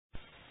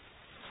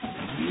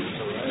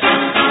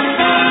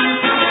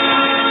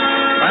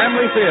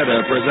Family Theater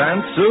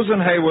presents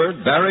Susan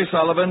Hayward, Barry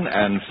Sullivan,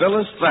 and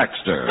Phyllis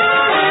Thaxter.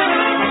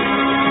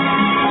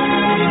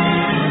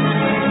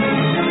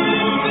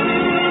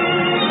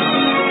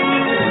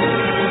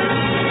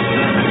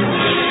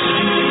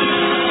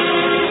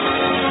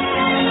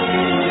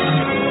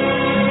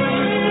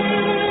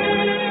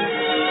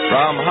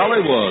 From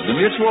Hollywood, the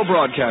Mutual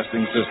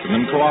Broadcasting System,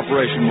 in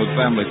cooperation with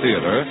Family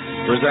Theater,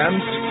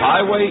 presents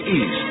Highway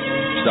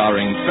East,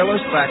 starring Phyllis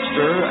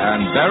Thaxter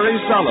and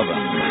Barry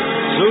Sullivan.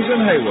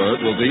 Susan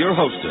Hayward will be your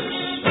hostess.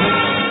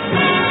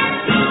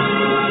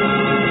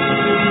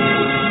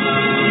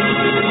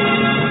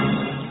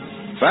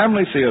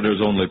 Family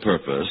Theater's only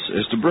purpose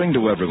is to bring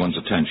to everyone's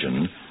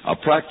attention a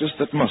practice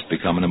that must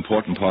become an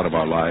important part of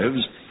our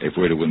lives if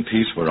we're to win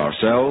peace for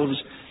ourselves,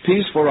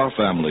 peace for our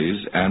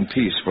families, and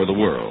peace for the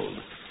world.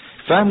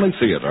 Family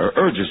Theater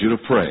urges you to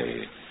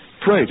pray.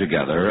 Pray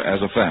together as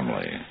a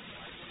family.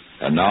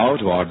 And now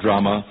to our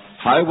drama,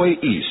 Highway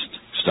East,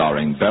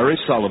 starring Barry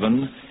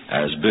Sullivan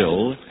as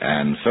Bill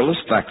and Phyllis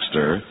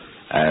Thaxter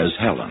as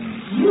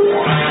Helen.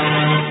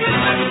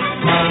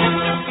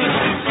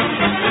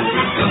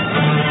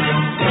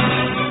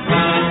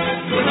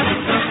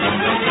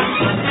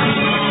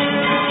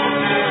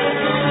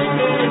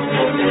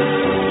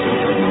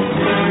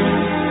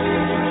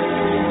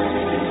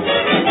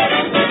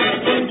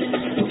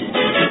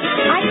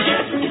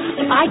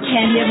 I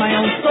can't hear my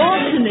own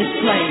thoughts in this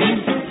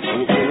place.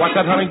 What's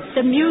that, honey?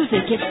 The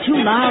music, it's too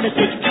loud at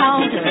this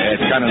counter.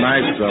 It's kind of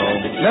nice, though.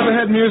 Never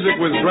had music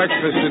with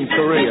breakfast in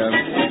Korea.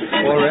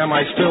 Or am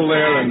I still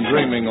there and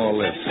dreaming all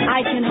this? I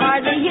can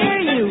hardly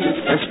hear you.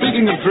 And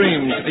speaking of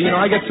dreams,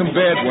 I get some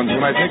bad ones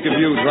when I think of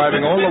you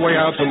driving all the way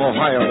out from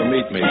Ohio to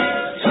meet me.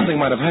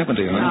 Something might have happened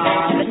to you, huh?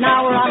 Oh, but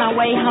now we're on our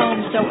way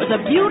home, so it was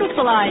a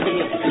beautiful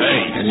idea.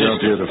 Hey, and you're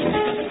beautiful.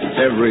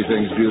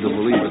 Everything's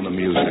beautiful, even the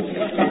music.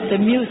 The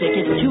music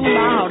is too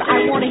loud.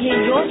 I want to hear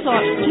your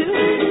thoughts, too.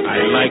 I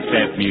like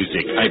that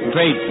music. I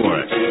paid for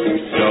it.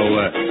 So,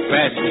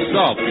 pass the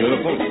salt,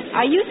 beautiful.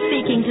 Are you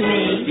speaking to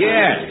me?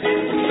 Yeah.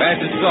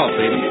 Pass the salt,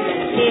 baby.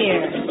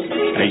 Here.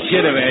 I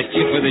should have asked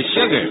you for the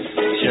sugar.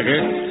 Sugar?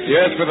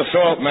 Yes, for the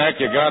salt,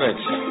 Mac. You got it.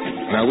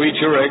 Now eat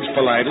your eggs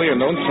politely and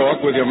don't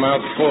talk with your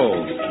mouth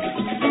full.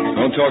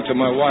 Don't talk to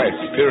my wife,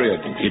 period.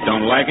 You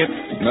don't like it?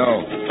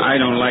 No. I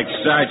don't like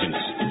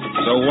sergeants.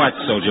 So what,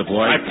 soldier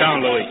boy? Pipe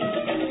down, Louie.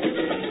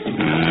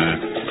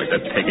 Like to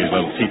take his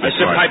little teeth apart. I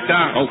said pipe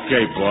down.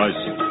 Okay, boss.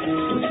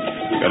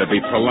 Gotta be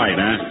polite,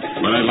 huh?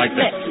 But I like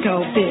that. Let's go,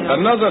 Bill.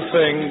 Another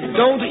thing,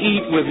 don't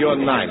eat with your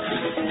knife.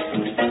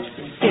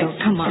 Bill,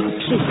 come on,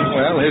 please.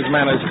 Well, his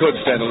manners could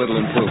stand a little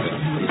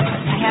improvement.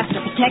 I have to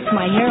protect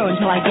my hero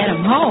until I get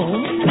him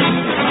home.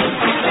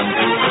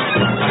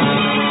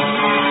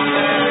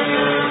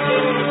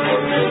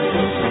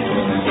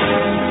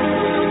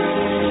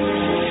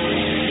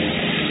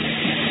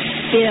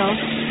 Bill,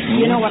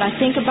 you know what I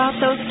think about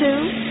those two?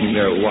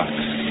 They're what?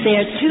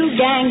 They're two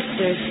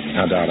gangsters.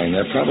 Now, darling,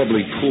 they're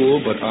probably poor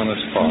but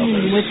honest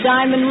fathers. With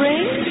diamond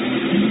rings?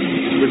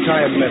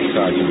 Retired mess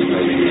sergeants,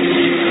 maybe.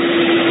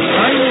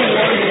 I knew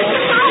one.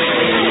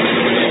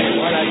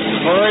 Why, that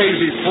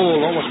crazy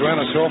fool almost ran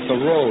us off the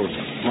road.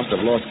 Must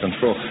have lost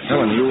control.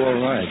 Helen, you all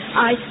right?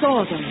 I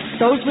saw them.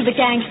 Those were the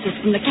gangsters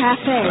from the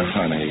cafe.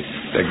 Honey,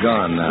 they're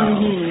gone now.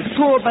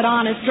 Poor but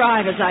honest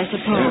drivers, I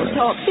suppose. Yeah.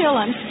 Oh, Bill,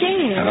 I'm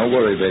scared. Now, don't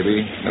worry,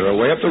 baby. They're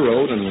way up the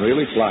road and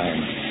really flying.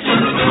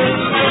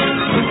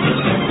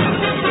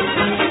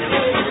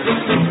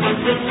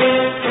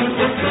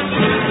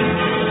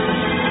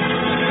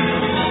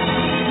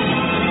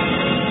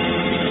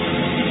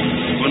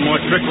 One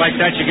more trick like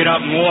that, you get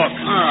out and walk.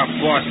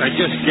 Boss, I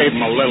just gave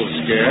him a little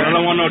scare. I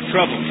don't want no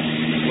trouble.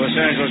 Los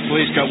Angeles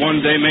police got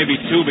one day, maybe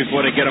two,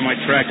 before they get on my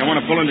track. I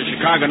want to pull into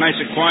Chicago nice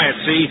and quiet,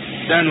 see?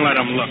 Then let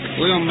them look.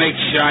 We'll make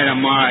shy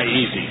tomorrow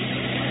easy.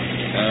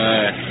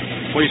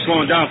 What are you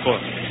slowing down for?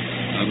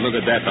 Look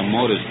at that, the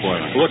motor's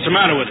boiling. What's the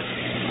matter with it?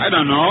 I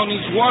don't know. It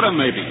needs water,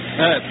 maybe.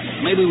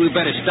 Maybe we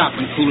better stop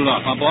and cool it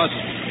off, huh, boss?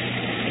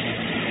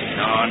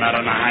 No, not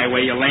on the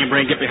highway, you lame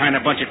brain. Get behind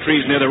a bunch of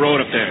trees near the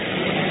road up there.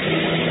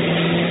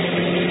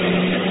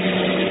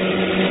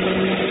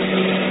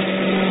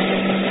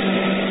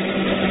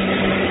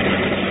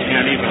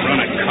 Can't even run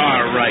a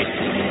car right.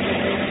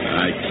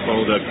 I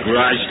told the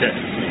garage to...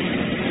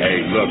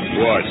 Hey, look,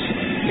 boss.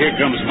 Here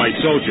comes my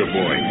soldier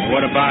boy.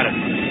 What about it?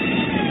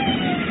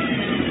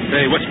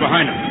 Hey, what's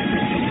behind him?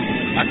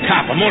 A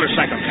cop, a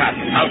motorcycle cop.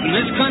 Out in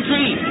this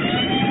country?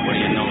 What do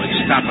you know?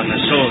 It's stopping the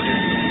soldier.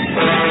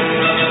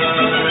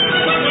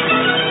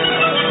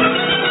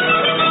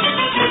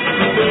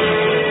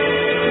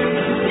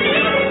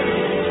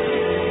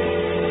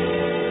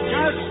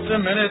 Just a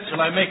minute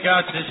till I make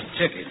out this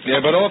ticket. Yeah,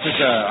 but,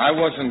 officer, I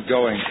wasn't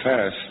going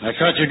fast. I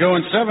caught you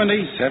going 70.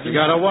 You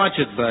gotta watch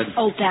it, bud.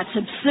 Oh, that's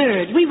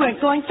absurd. We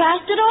weren't going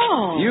fast at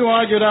all. You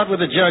argued out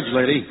with the judge,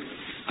 lady.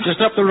 Just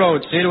up the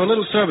road, see, to a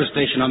little service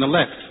station on the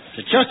left.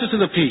 The justice of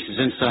the peace is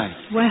inside.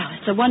 Well,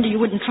 it's a wonder you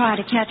wouldn't try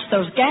to catch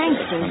those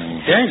gangsters.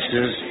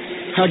 Gangsters?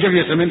 I'll give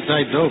you some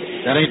inside dope.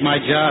 That ain't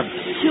my job.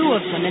 two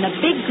of them in a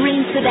big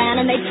green sedan,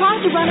 and they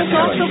tried to run us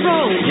off the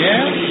road.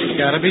 Yeah?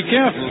 Gotta be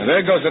careful.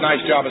 There goes a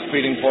nice job of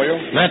speeding for you.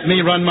 Let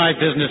me run my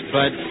business,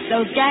 bud.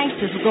 Those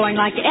gangsters were going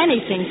like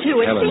anything,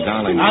 too. It Helen, seems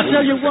darling. to me- I'll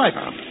tell you what.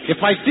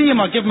 If I see him,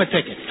 I'll give him a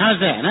ticket. How's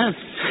that, huh?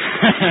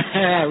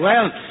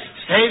 Well,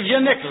 save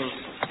your nickels.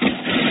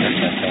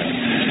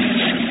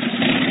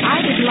 I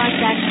didn't like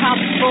that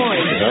cop's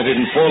voice. I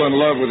didn't fall in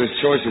love with his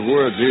choice of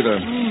words either.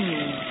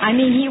 I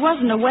mean, he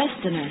wasn't a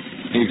Westerner.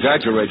 He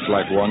exaggerates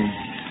like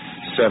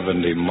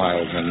 170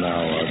 miles an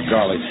hour.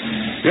 Golly.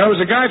 You know,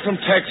 there's a guy from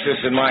Texas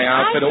in my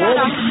outfit. I've got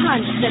a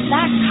hunch that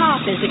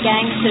cop is a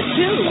gangster,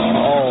 too.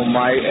 Oh,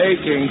 my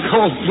aching,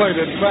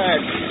 cold-blooded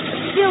back.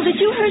 Phil,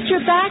 did you hurt your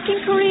back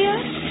in Korea?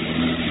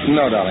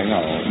 No, darling,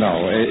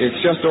 no.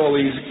 It's just all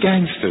these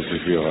gangsters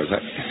of yours.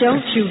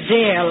 Don't you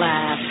dare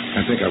laugh.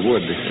 I think I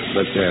would,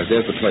 but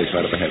there's the place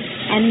right up ahead.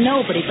 And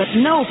nobody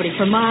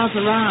for miles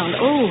around.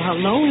 Oh, how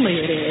lonely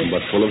it is.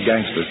 But full of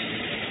gangsters.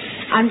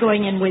 I'm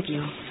going in with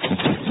you.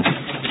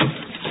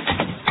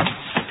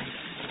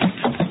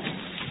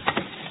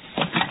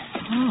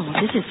 Oh,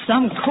 this is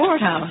some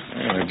courthouse.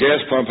 Yeah, the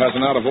gas pump has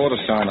an out-of-order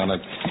sign on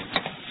it.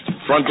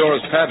 Front door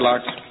is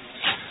padlocked.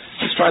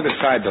 Let's try the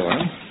side door,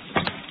 huh?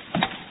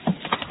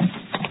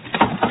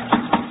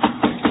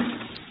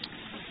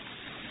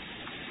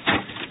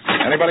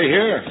 Anybody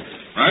here?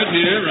 Right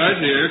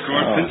here.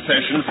 Court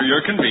concession for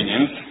your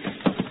convenience.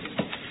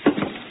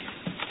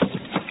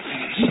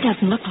 He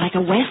doesn't look like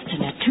a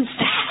Westerner. Too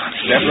fast.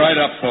 Step right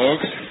up,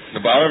 folks. The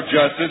bar of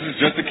justice is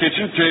just a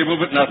kitchen table,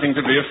 but nothing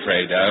to be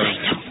afraid of.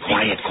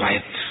 Quiet.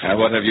 Now,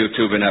 what have you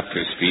two been up to,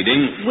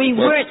 speeding? We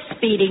weren't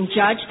speeding,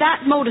 Judge.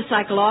 That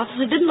motorcycle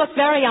officer didn't look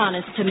very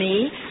honest to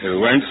me.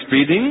 You weren't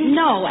speeding?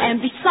 No,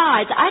 and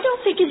besides, I don't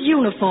think his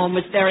uniform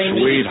was very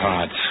neat.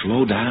 Sweetheart,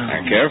 slow down.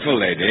 Now, careful,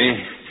 lady.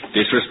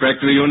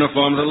 Disrespect to the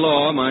uniform of the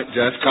law might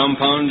just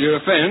compound your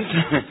offense.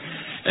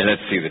 And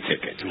let's see the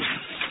ticket.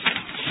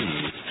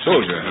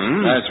 Soldier,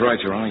 huh? That's right,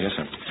 Your Honor. Yes,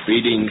 sir.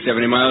 Speeding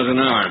 70 miles an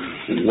hour.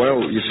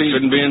 Well, you see...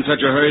 Shouldn't be in such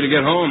a hurry to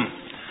get home.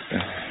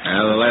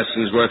 Well, the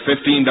lesson's worth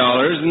 $15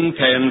 and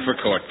 10 for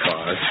court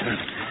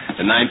costs.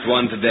 The 9th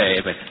one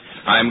today, but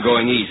I'm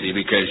going easy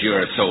because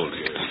you're a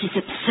soldier. This is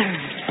absurd.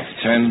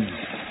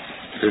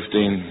 10,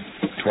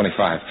 15,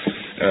 25.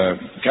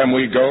 Can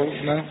we go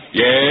now?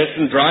 Yes,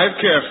 and drive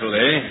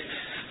carefully.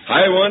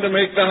 I want to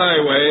make the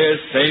highway as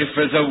safe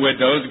as a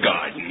widow's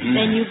garden.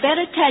 Then you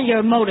better tell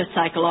your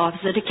motorcycle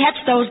officer to catch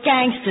those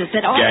gangsters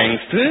that are...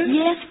 Gangsters?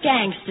 Yes,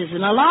 gangsters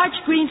in a large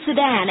green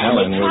sedan, and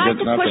Helen, they we'll tried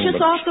get to push nothing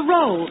us but- off the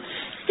road.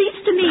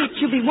 Seems to me that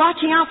you'll be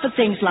watching out for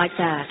things like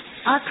that.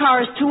 Our car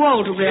is too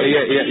old to really...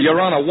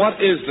 Your Honor, what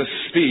is the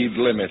speed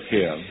limit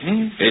here?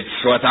 It's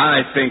what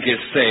I think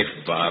is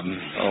safe, Bob.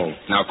 Oh.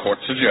 Now,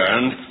 court's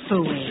adjourned.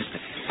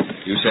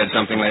 Phooey. You said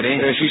something, lady?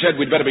 She said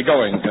we'd better be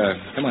going.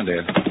 Come on,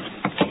 dear.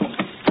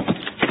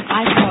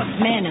 I thought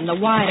men in the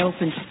wide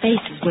open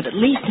spaces would at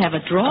least have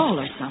a drawl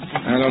or something.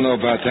 I don't know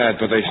about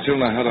that, but they still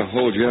know how to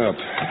hold you up.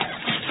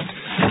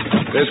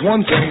 There's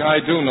one thing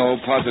I do know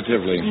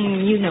positively.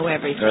 You know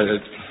everything.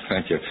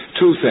 Thank you.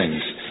 Two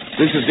things.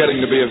 This is getting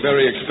to be a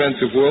very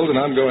expensive world, and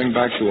I'm going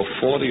back to a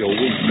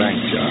 40-a-week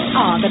bank job.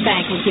 Oh, the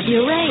bank will give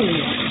you a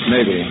raise.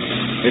 Maybe,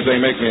 if they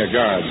make me a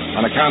guard.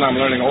 On account I'm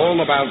learning all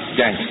about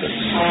gangsters.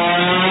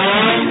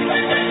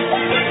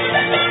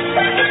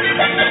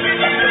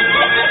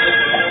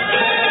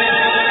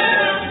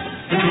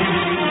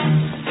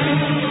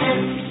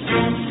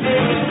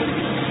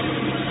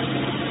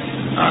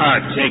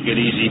 Take it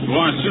easy,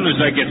 boss. As soon as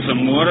I get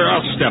some water,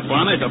 I'll step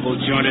on it.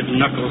 Double-jointed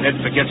knucklehead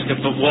forgets to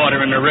put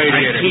water in the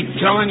radiator. I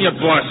keep telling you,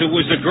 boss, it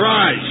was the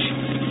garage.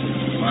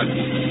 What?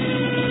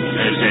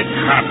 There's that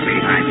cop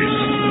behind us.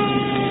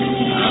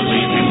 I'll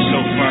leave him so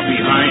far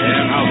behind.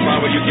 And how far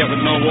would you get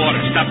with no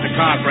water? Stop the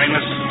car,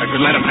 brainless. I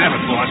could let him have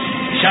it, boss.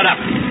 Shut up.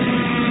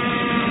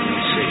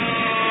 Let's see.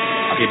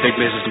 I'll be a big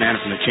businessman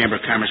from the Chamber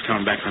of Commerce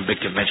coming back from a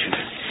big convention.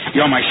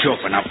 You're my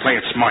chauffeur. Now play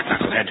it smart,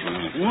 knucklehead.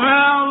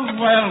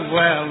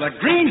 Well, the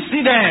green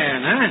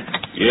sedan, huh?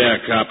 Yeah,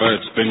 copper.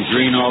 It's been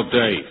green all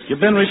day. You've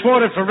been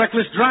reported for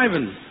reckless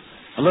driving.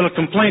 A little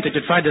complaint that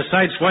you tried to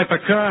sideswipe a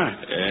car.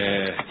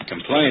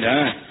 Complaint,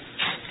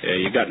 huh?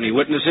 You got any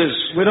witnesses?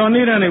 We don't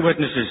need any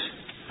witnesses.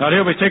 Out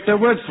here, we take their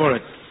word for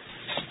it.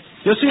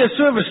 You'll see a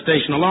service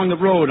station along the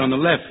road on the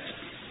left.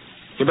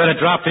 You better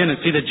drop in and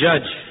see the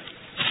judge.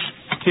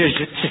 Here's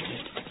your ticket.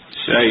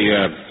 Say,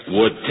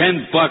 would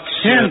 $10...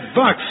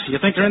 $10? You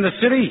think they're in the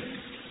city?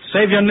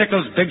 Save your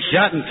nickels, big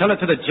shot, and tell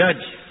it to the judge.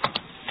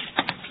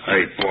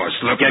 Hey, boss,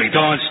 look at me. Get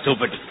going,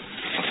 stupid.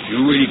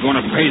 You really going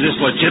to pay this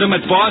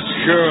legitimate, boss?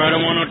 Sure, I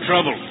don't want no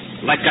trouble.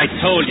 Like I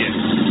told you.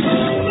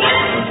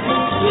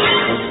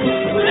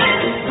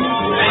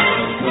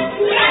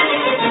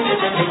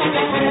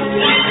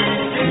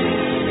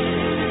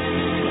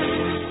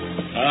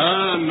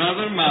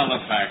 Another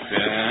malefactor,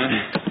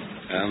 huh?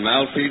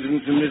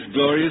 Malfeasance in this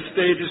glorious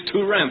state is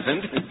too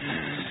rampant.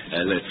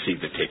 Let's see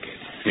the ticket.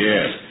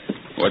 Yeah.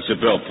 What's the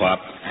bill, Pop?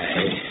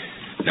 Hey,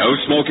 no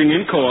smoking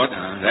in court.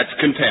 That's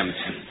contempt.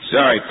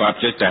 Sorry, Pop,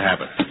 just a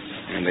habit.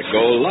 And the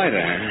gold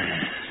lighter.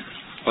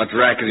 What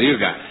racket have you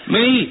got?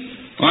 Me?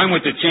 Well, I'm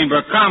with the Chamber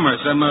of Commerce.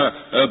 I'm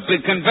a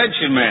big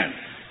convention man.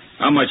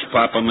 How much,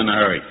 Pop? I'm in a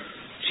hurry.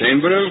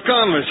 Chamber of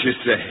Commerce, you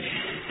say?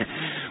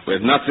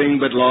 With nothing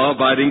but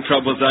law-abiding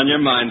troubles on your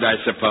mind, I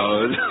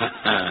suppose.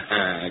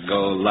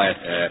 Go light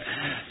a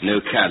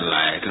new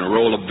Cadillac and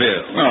roll a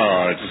bill.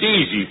 Oh, it's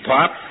easy,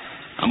 Pop.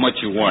 How much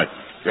you want?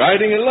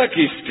 Riding a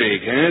lucky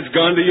streak, and it's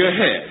gone to your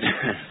head.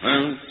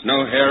 Well, it's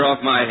no hair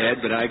off my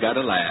head, but I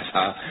gotta laugh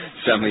how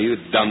some of you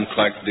dumb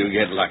clucks do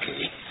get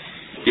lucky.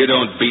 You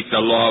don't beat the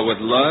law with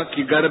luck.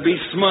 You gotta be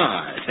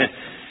smart.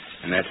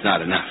 And that's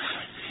not enough.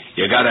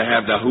 You gotta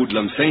have the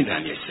hoodlum saint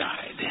on your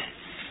side.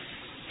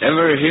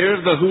 Ever hear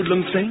of the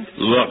hoodlum saint?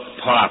 Look,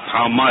 Pop,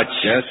 how much?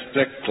 Just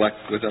a cluck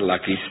with a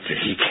lucky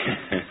streak.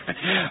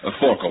 A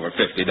fork over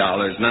 $50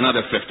 and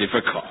another $50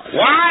 for cost.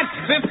 What?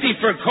 50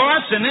 for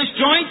costs in this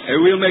joint? Hey,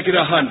 we'll make it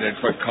 100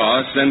 for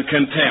costs and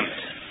contempt.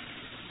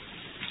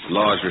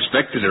 Law's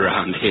respected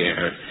around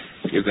here.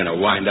 You're gonna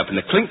wind up in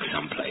the clink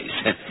someplace.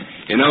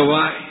 You know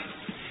why?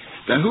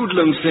 The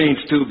hoodlum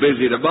saint's too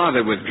busy to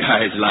bother with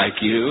guys like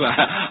you.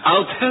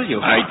 I'll tell you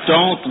why. I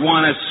don't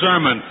want a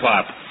sermon,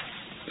 Pop.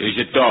 Here's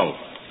your dough.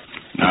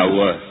 Now,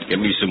 give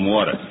me some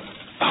water.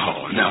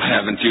 Oh, now,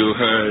 haven't you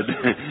heard?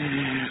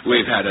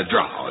 We've had a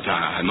drought.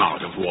 I'm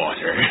out of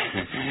water.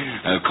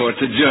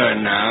 Court's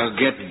adjourned now.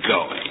 Get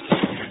going.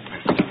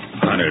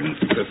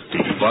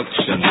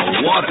 $150 and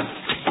no water.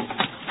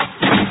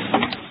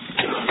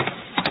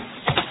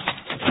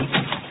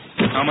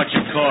 How much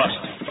it cost?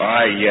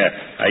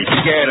 I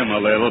scared him a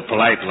little,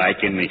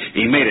 polite-like, and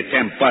he made it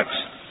 $10.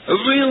 A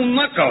real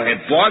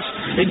knucklehead, boss.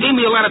 They gave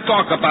me a lot of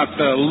talk about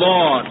the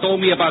law. Told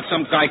me about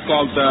some guy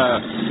called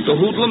the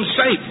Hoodlum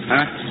Saint.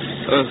 Huh?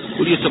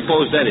 Who do you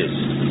suppose that is?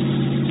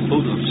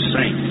 Hoodlum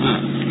Saint.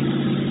 Huh?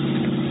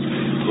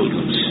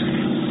 Hoodlum Saint.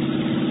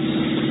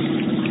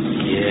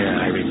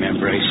 Yeah, I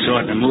remember. I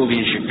saw it in a movie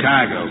in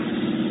Chicago.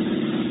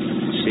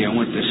 See, I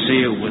went to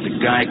see it with a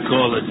guy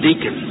called the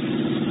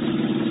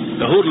Deacon.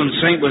 The Hoodlum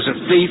Saint was a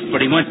thief,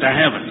 but he went to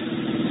heaven.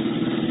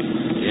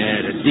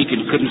 Yeah, the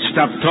Deacon couldn't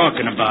stop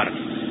talking about him.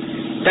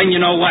 Then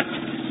you know what?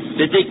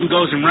 The Deacon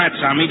goes and rats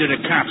on me to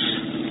the cops.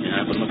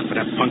 Yeah, I've been looking for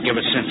that punk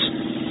ever since.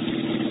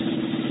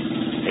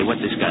 Hey, what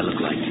this guy look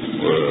like?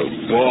 Well,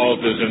 bald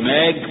as an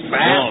egg,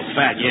 fat. Bald,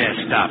 fat, yeah,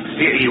 stop.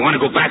 Here, you want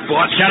to go back,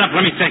 boss? Shut up,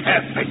 let me think.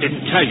 I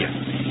didn't tell you.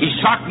 He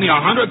socked me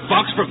 $100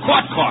 for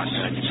court costs.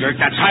 Jerk,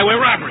 that's highway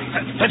robbery.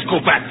 Let's go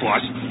back,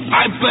 boss.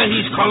 I bet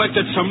he's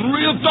collected some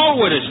real dough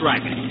with this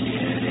racket.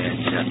 Yeah,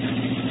 that's up.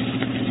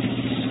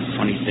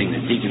 Funny thing, the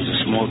Deacon's a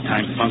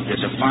small-time punk.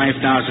 There's a $5,000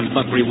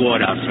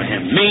 reward out for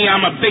him. Me,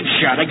 I'm a big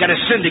shot. I got a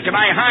syndicate.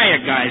 I hire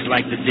guys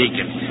like the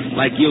Deacon.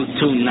 Like you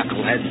too,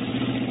 knucklehead.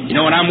 You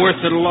know what I'm worth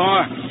to the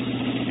law?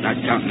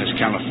 Not counting this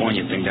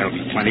California thing, that'll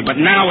be plenty.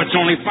 But now it's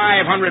only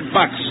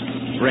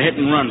 $500 for a hit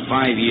and run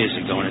 5 years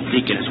ago, and a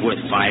Deacon is worth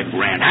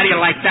 $5,000. How do you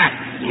like that?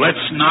 Let's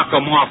knock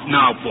him off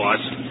now,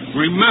 boss.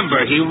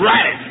 Remember, he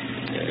ratted.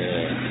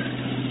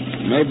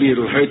 Maybe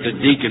it'll hurt the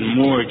Deacon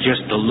more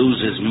just to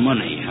lose his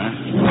money, huh?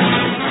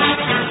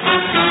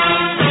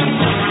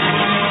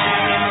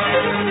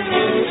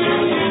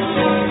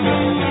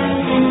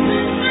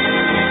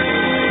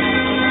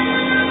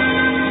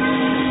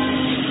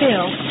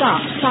 Phil,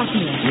 stop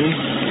here.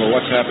 Well,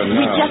 what's happened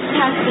We now? just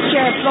passed the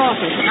sheriff's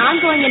office, and I'm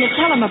going in to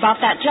tell him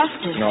about that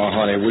justice. No,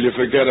 honey, will you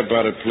forget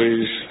about it,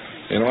 please?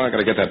 You know, I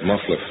gotta get that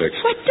muffler fixed.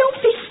 Well, don't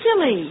be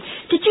silly.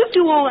 Did you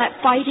do all that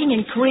fighting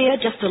in Korea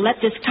just to let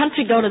this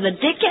country go to the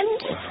dickens?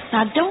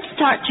 Now, don't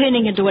start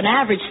turning into an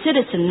average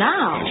citizen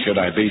now.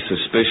 Should I be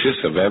suspicious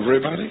of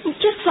everybody?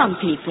 Just some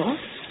people.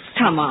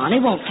 Come on,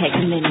 it won't take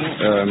a minute.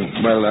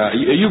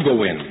 You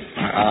go in.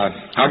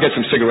 I'll get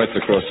some cigarettes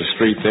across the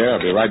street there.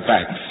 I'll be right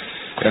back.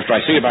 After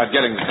I see about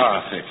getting the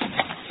car fixed.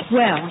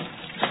 Well,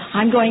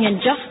 I'm going in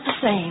just the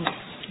same.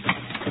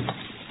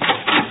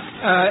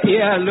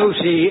 Yeah,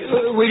 Lucy,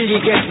 will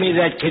you get me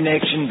that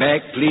connection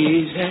back,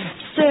 please?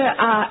 Sir,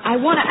 I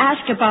want to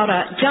ask about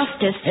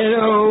justice.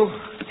 Hello?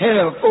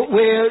 Oh,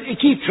 well,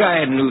 keep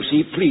trying,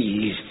 Lucy,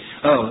 please.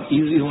 Oh,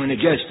 you want a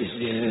justice.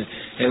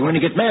 Want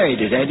to get married,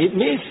 is that it,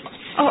 miss?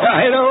 Oh.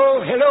 Hello?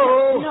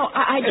 No,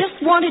 I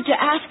just wanted to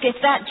ask if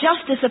that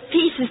justice of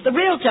peace is the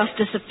real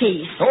justice of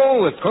peace.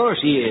 Oh, of course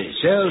he is.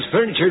 Sells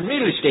furniture and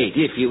real estate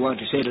if you want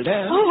to settle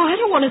down. Oh, I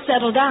don't want to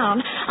settle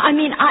down. I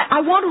mean,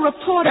 I want to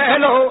report...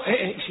 Hello?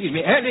 Excuse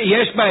me.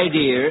 Yes, my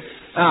dear.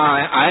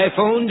 I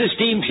phoned the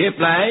steamship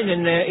line,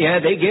 and,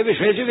 they gave us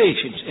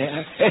reservations.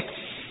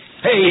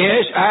 Hey,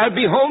 yes, I'll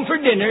be home for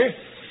dinner.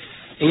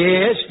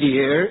 Yes,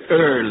 dear,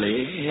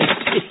 early.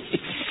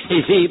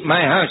 You see,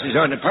 my house is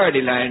on the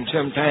party line.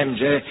 Sometimes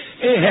I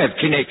have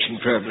connection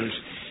troubles.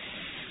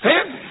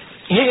 Well,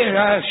 here,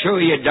 I'll show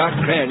you Doc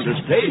Crandall's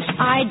place.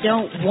 I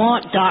don't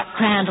want Doc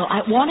Crandall.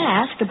 I want to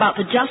ask about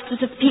the justice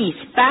of peace,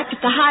 back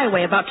at the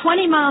highway, about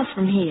 20 miles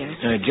from here.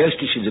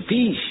 Justice of the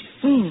peace?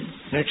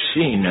 Let's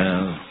see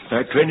now.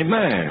 About 20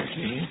 miles,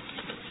 eh?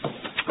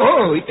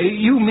 Oh,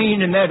 you mean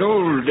in that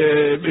old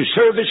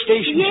service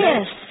station?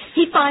 Yes.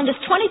 He fined us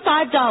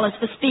 $25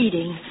 for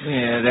speeding.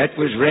 Yeah, that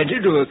was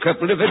rented to a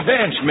couple of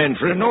advance men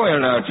for an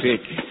oil outfit.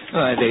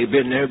 They've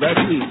been there about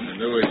a week. The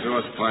new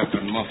exhaust pipe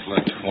and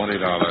muffler, $20.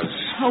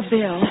 Oh,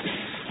 Bill.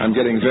 I'm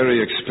getting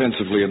very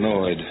expensively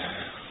annoyed.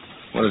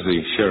 What does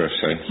the sheriff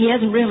say? He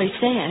hasn't really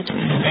said.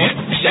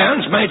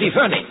 Sounds mighty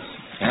funny.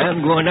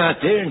 I'm going out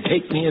there and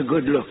take me a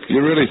good look.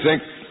 You really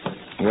think...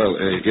 Well,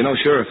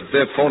 Sheriff, if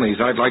they're phonies,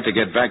 I'd like to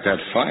get back that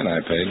fine I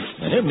paid.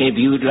 Well,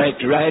 maybe you'd like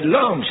to ride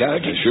along,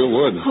 Sergeant. I sure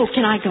would. Oh,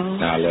 can I go?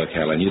 Now, look,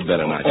 Helen, you'd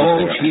better not.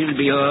 Oh, she'll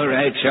be all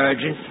right,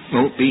 Sergeant.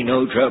 Won't be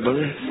no trouble.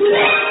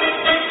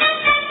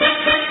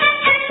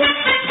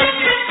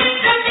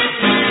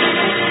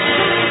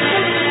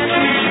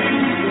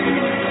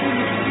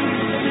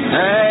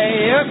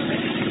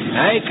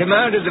 I come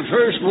out of the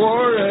first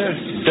war a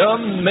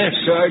dumb mess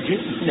sergeant,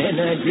 and then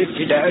I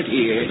drifted out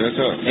here. That's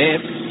all.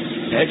 Yep,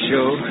 that's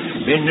so.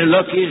 Been the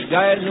luckiest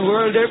guy in the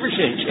world ever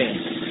since then.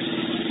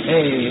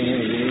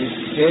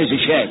 Hey, there's a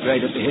shack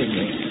right up ahead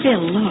there.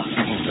 Bill, look.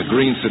 The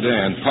green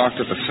sedan parked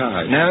at the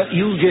side. Now,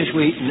 you just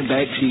wait in the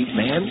back seat,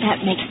 ma'am.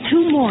 That makes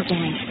 2 more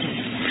gangsters.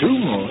 2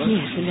 more?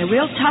 Yes, and they're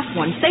real tough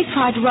ones. They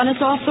tried to run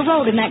us off the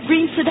road in that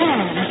green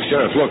sedan.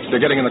 Sheriff, look, they're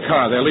getting in the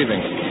car. They're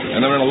leaving.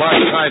 And they're in a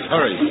line tight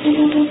hurry.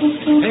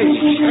 Hey,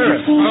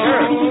 Sheriff.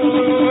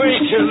 Oh,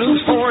 it's a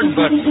loose horn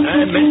button.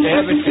 I meant to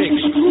have it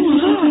fixed. Oh,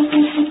 look.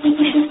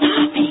 They're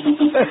stopping.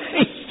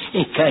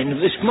 Kind of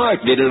a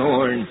smart little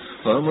horn.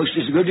 Almost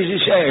as good as a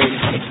siren.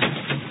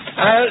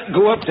 I'll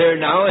go up there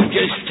now and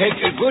just take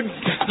a good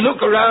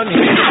look around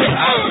here.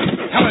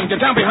 Helen, get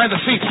down behind the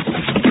seat.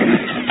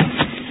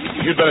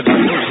 You'd better do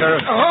it,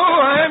 Sheriff.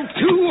 Oh, I'm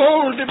too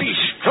old to be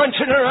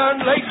scrunching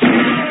around like that.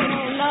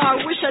 Oh, no, I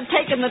wish I'd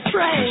taken the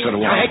train. So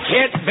do I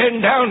can't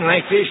bend down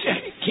like this.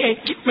 I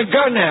can't get my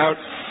gun out.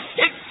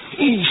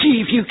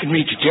 See if you can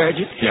reach it,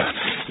 Sergeant. Yeah.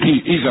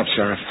 Ease up,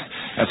 Sheriff.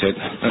 That's it.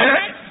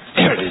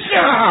 There it is.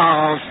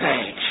 Oh,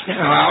 thanks.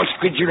 Now I'll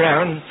squidge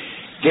around,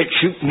 get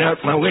shooting out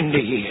my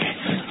window here.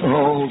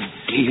 Oh,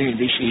 dear,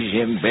 this is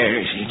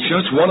embarrassing.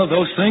 Just one of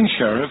those things,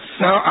 Sheriff.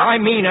 No, I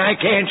mean I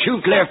can't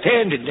shoot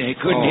left-handed. I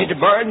couldn't hit a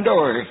barn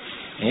door.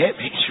 Yep,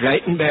 it's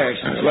right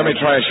embarrassing. Let me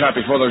try a shot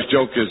before those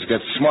jokers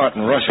get smart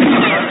and rush it.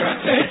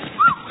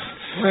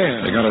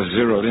 Well, They got us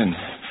zeroed in.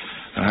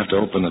 I have to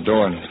open the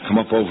door and come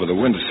up over the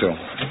windowsill.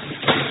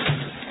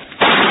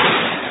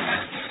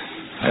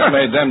 That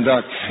made them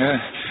duck.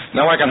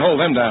 Now I can hold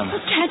them down.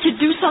 Well, can't you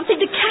do something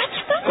to catch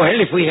them? well,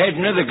 if we had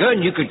another gun,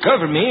 you could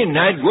cover me, and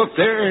I'd go up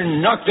there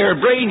and knock their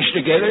brains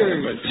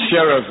together. But,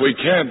 Sheriff, we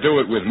can't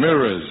do it with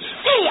mirrors.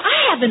 Hey, I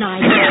have an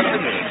idea.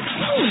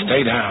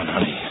 Stay down,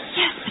 honey.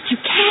 Yes, but you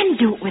can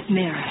do it with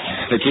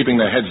mirrors. They're keeping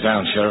their heads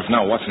down, Sheriff.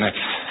 Now, what's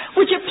next?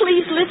 Would you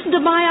please listen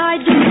to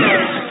my idea?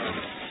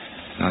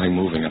 Nothing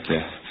moving up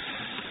there.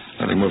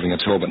 Nothing moving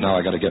at all, but now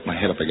I got to get my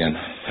head up again.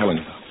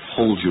 Helen,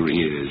 hold your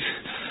ears.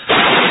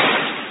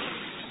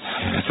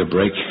 That's a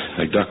break.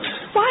 They ducked.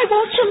 Why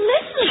won't you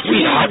listen?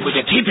 Sweetheart, will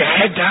you keep your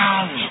head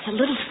down? Yes, a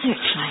little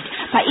searchlight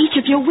by each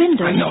of your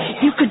windows. I know.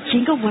 You could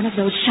jingle one of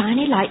those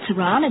shiny lights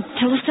around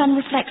until the sun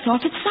reflects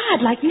off its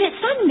side like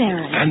sun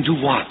mirrors. And do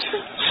what?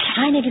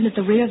 Shine it into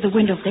the rear of the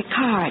window of their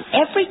car, and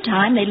every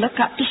time they look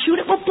up to shoot,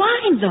 it will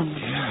blind them.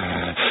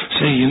 Yeah.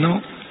 Say, you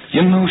know,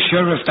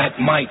 Sheriff, that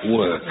might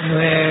work.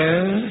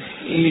 Well,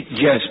 it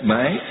just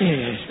might.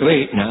 Yes.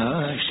 Wait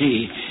now, I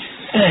see.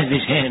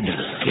 This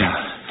handle. Yeah.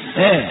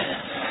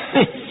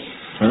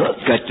 Oh,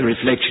 got the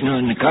reflection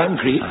on the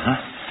concrete.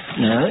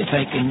 Now, if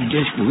I can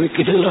just work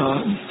it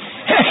along.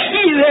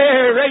 Hey,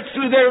 there, right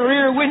through their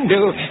rear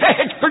window.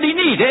 That's pretty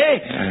neat, eh?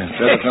 Yeah,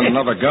 better than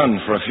another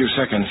gun for a few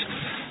seconds.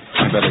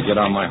 I better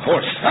get on my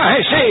horse. I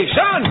say,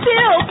 son.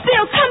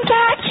 Bill, come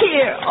back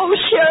here. Oh,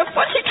 Sheriff,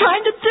 what's he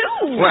trying to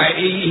do? Why,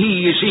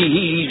 you see,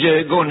 he's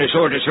going to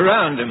sort us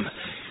around him.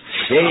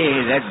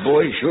 Say, that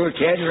boy sure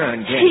can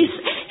run, can't he?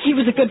 He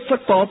was a good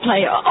football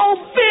player.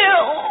 Oh,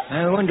 Bill!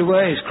 I wonder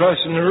why he's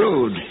crossing the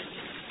road.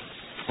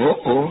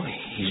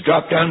 He's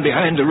dropped down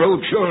behind the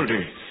road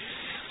shoulder.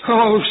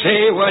 Oh,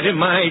 say, what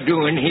am I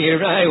doing here?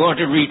 I want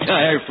to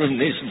retire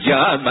from this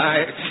job.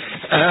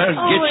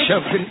 I'll get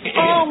something.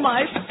 Oh,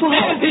 my boy.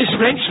 This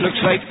wrench looks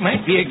like it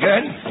might be a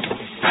gun.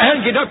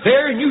 I'll get up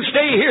there and you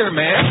stay here,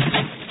 man.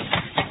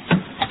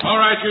 All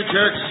right, you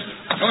jerks.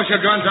 Toss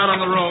your guns out on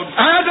the road.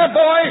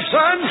 Attaboy,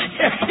 son.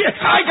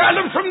 I got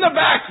him from the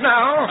back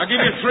now. I'll give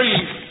you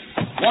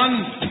 3.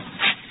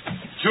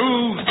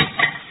 1, 2...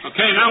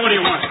 Okay, now what do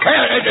you want?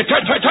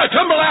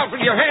 Tumble out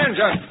with your hands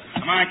up.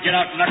 Come on, get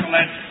out,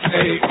 knucklehead.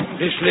 Hey,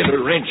 this little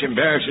wrench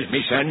embarrasses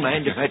me, son.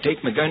 Mind if I take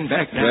my gun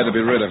back now? Glad to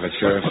be rid of it,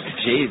 Sheriff.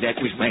 See, that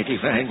was mighty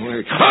fine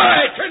work. All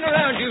right, turn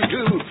around, you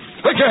two.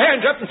 Put your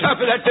hands up on top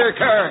of that there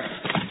car.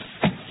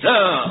 So,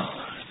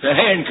 the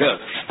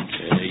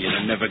handcuffs. You'd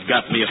have never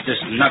got me if this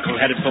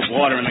knucklehead had put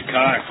water in the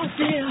car. Oh,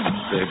 Bill.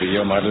 Baby,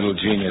 you're my little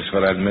genius for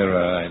that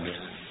mirror idea.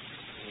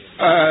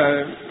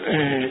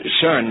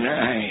 Son,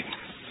 I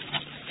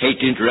hate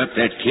to interrupt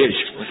that kiss.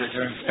 What's that,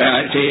 sir?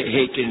 I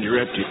hate to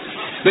interrupt it.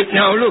 But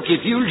now, look,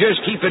 if you'll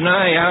just keep an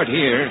eye out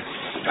here,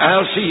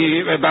 I'll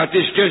see about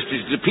this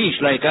justice of the peace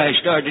like I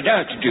started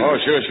out to do. Oh,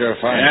 sure,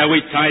 fine. Yeah,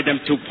 we tied them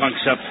two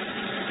punks up.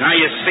 Now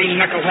you see,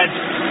 knucklehead?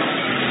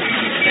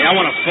 Hey, I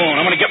want a phone.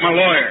 I want to get my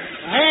lawyer.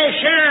 Hey,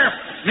 Sheriff,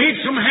 need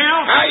some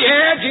help?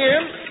 Yeah,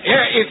 Jim.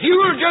 Yeah, if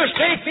you'll just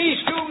take these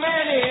two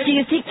men in. Do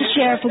you think the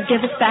sheriff will give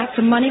us back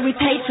the money we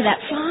paid for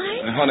that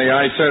fine? Honey,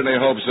 I certainly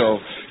hope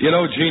so. You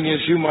know,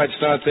 genius, you might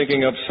start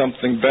thinking up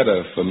something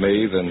better for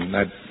me than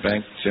that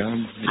bank job.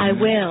 I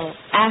will,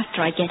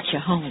 after I get you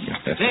home.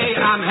 Say,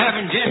 I'm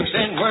having Jim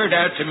send word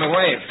out to my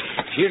wife.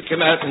 She'll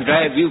come out and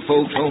drive you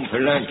folks home for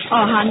lunch.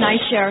 Oh, how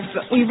nice, Sheriff.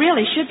 But we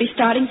really should be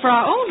starting for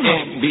our own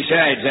home.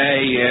 Besides,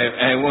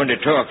 I want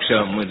to talk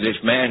some with this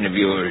man of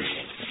yours.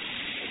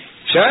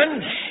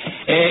 Son,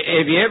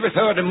 have you ever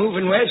thought of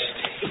moving west?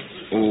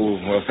 Oh,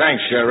 well,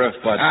 thanks, Sheriff,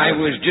 but... I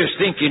was just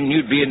thinking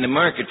you'd be in the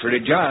market for a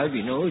job,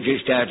 you know,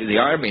 just out of the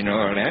Army and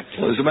all that.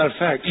 Well, as a matter of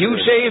fact... You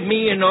saved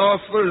me an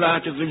awful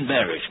lot of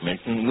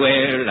embarrassment, and,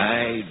 well,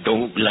 I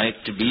don't like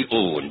to be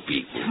owing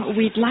people.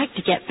 We'd like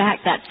to get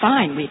back that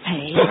fine we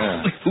paid.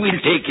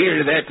 We'll take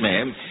care of that,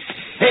 ma'am.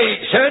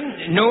 Hey,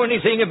 son, know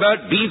anything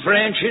about beef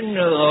ranching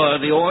or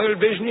the oil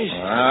business?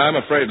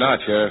 I'm afraid not,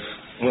 Sheriff.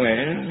 Well,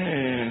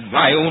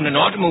 I own an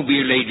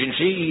automobile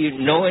agency. You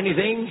know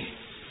anything?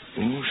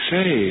 Oh,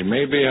 say,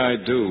 maybe I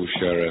do,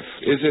 Sheriff.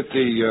 Is it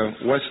the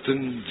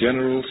Western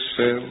General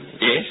Sale?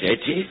 Yes,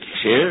 that's it.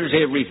 Sells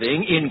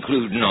everything,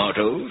 including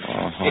autos.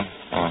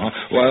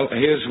 Well,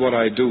 here's what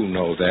I do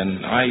know,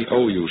 then. I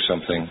owe you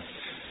something.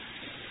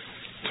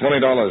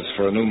 $20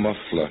 for a new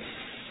muffler.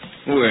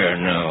 Well,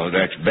 no,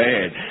 that's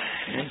bad.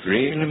 That's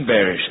real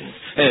embarrassing.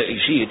 You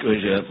see, it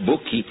was a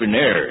bookkeeping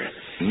error.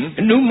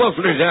 New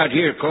mufflers out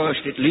here cost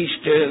at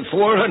least $400.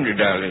 $400?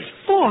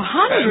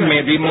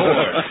 Maybe more.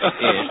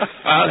 Yes.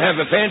 I'll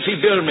have a fancy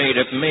bill made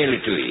up and mail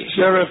it to you.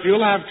 Sheriff, you'll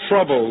have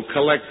trouble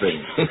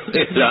collecting.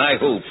 I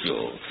hope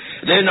so.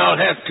 Then I'll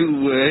have to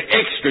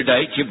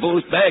extradite you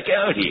both back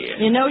out here.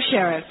 You know,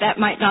 Sheriff, that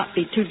might not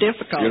be too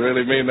difficult. You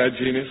really mean that,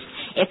 genius?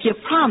 If you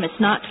promise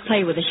not to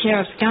play with the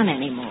sheriff's gun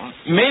anymore.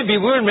 Maybe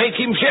we'll make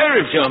him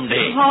sheriff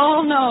someday.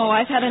 Oh, no,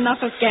 I've had enough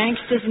of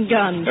gangsters and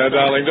guns.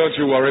 Darling, don't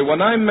you worry.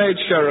 When I'm made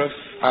sheriff,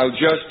 I'll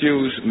just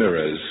use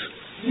mirrors.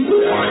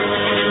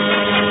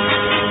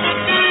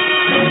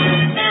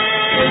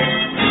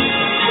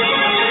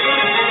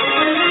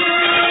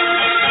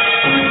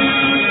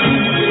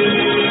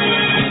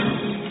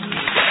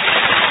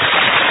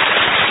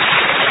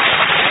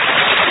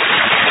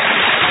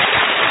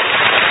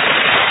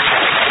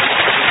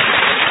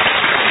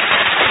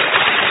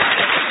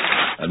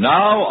 And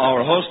now,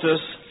 our hostess,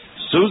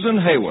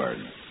 Susan Hayward.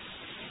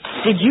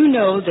 Did you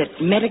know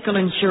that medical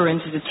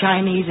insurance is a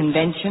Chinese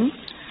invention?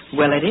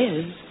 Well, it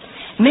is.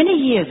 Many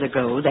years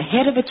ago, the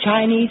head of a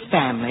Chinese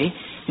family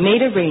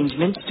made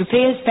arrangements to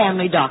pay his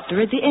family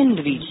doctor at the end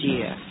of each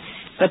year,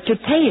 but to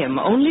pay him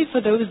only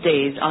for those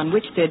days on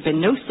which there had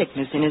been no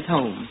sickness in his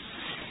home.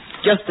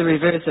 Just the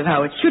reverse of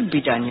how it should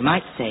be done, you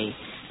might say.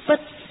 But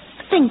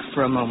think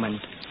for a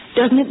moment.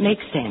 Doesn't it make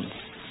sense?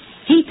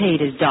 He paid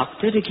his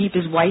doctor to keep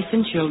his wife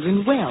and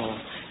children well,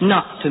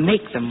 not to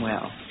make them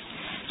well.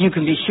 You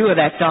can be sure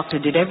that doctor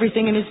did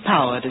everything in his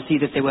power to see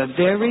that there were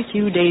very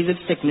few days of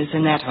sickness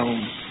in that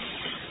home.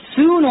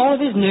 Soon all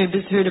of his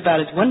neighbors heard about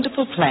his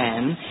wonderful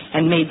plan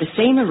and made the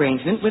same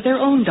arrangement with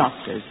their own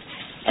doctors.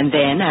 And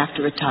then,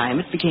 after a time,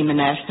 it became a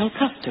national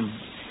custom.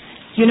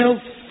 You know,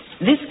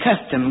 this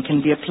custom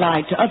can be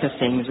applied to other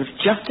things with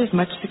just as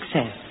much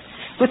success.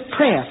 With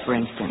prayer, for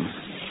instance.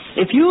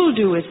 If you'll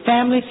do as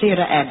Family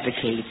Theater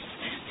advocates,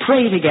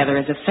 pray together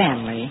as a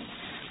family,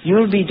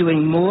 you'll be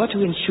doing more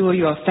to ensure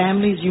your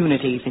family's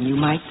unity than you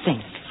might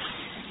think.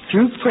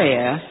 Through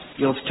prayer,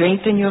 you'll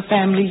strengthen your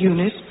family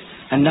unit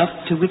enough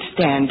to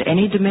withstand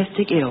any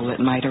domestic ill that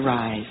might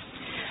arise.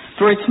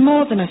 For it's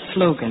more than a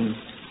slogan.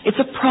 It's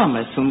a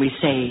promise when we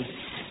say,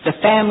 the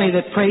family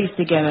that prays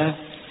together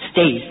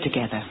stays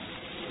together.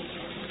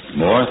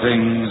 More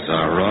things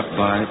are wrought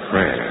by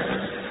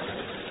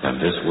prayer than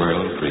this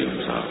world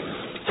dreams of.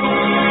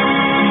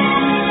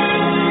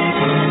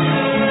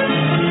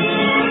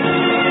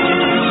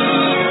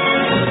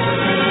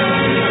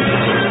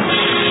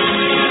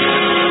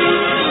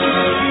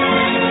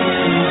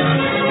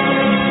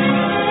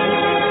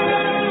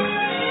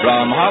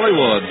 From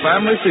Hollywood,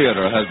 Family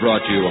Theater has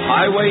brought you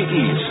Highway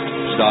East,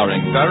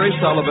 starring Barry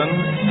Sullivan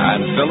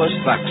and Phyllis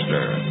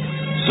Thaxter.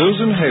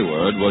 Susan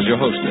Hayward was your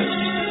hostess.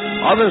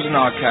 Others in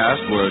our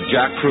cast were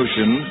Jack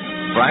Crucian,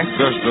 Frank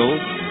Gerstle,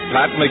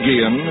 Pat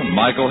McGeehan,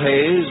 Michael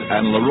Hayes,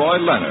 and Leroy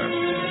Leonard.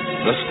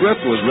 The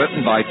script was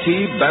written by T.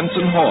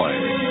 Benson Hoy,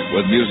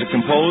 with music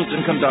composed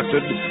and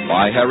conducted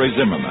by Harry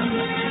Zimmerman,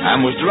 and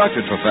was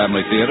directed for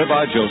Family Theater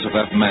by Joseph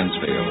F.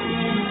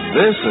 Mansfield.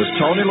 This is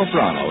Tony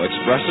Lofrano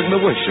expressing the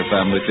wish of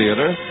Family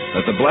Theater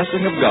that the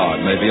blessing of God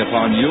may be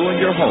upon you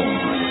and your home,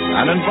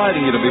 and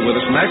inviting you to be with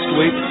us next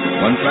week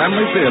when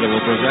Family Theater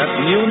will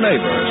present New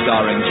Neighbor,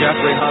 starring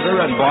Jeffrey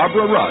Hunter and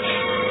Barbara Rush.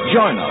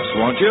 Join us,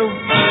 won't you?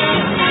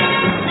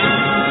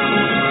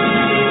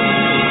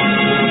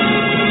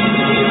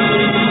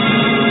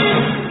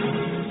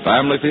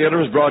 Family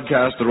Theater is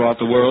broadcast throughout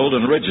the world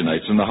and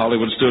originates in the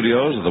Hollywood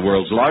studios of the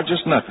world's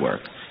largest network.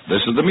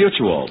 This is the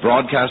Mutual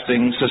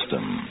Broadcasting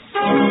System.